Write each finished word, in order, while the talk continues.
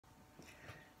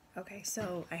Okay,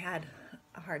 so I had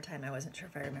a hard time. I wasn't sure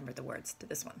if I remembered the words to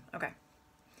this one. Okay.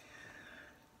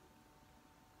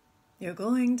 You're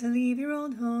going to leave your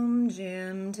old home,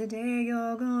 Jim. Today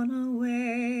you're gone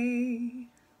away.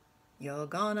 You're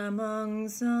gone among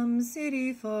some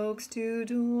city folks to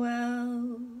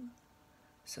dwell.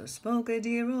 So spoke a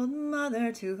dear old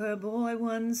mother to her boy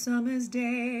one summer's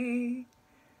day.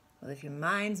 Well, if your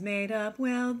mind's made up,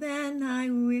 well, then I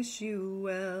wish you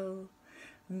well.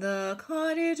 The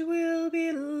cottage will be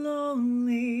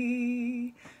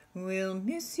lonely. We'll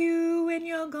miss you when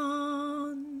you're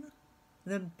gone.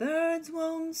 The birds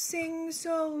won't sing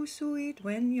so sweet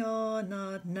when you're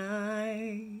not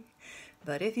nigh.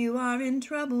 But if you are in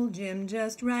trouble, Jim,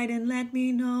 just write and let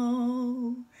me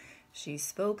know. She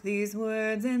spoke these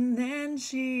words and then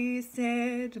she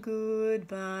said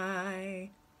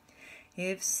goodbye.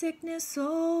 If sickness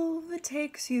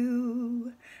overtakes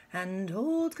you, and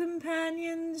old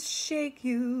companions shake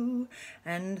you,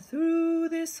 and through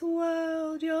this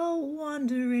world you're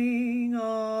wandering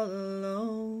all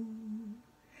alone,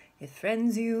 if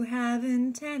friends you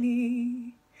haven't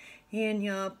any, in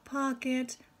your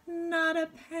pocket not a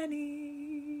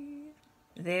penny,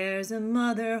 there's a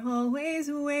mother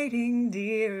always waiting,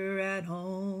 dear, at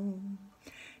home.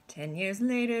 10 years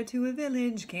later to a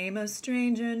village came a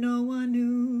stranger no one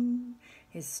knew.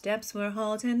 His steps were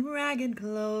halt and ragged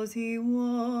clothes he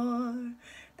wore.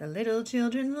 The little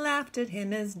children laughed at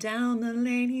him as down the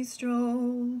lane he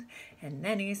strolled, and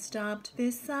then he stopped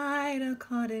beside a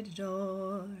cottage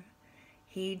door.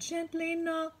 He gently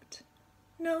knocked,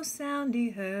 no sound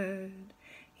he heard.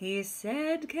 He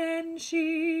said, "Can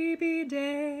she be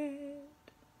dead?"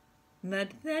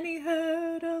 But then he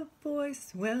heard a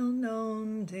voice well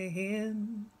known to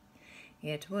him.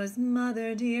 It was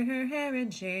Mother dear, her hair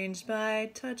had changed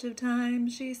by touch of time,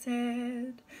 she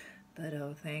said. But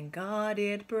oh, thank God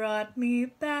it brought me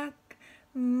back,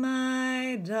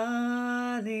 my darling.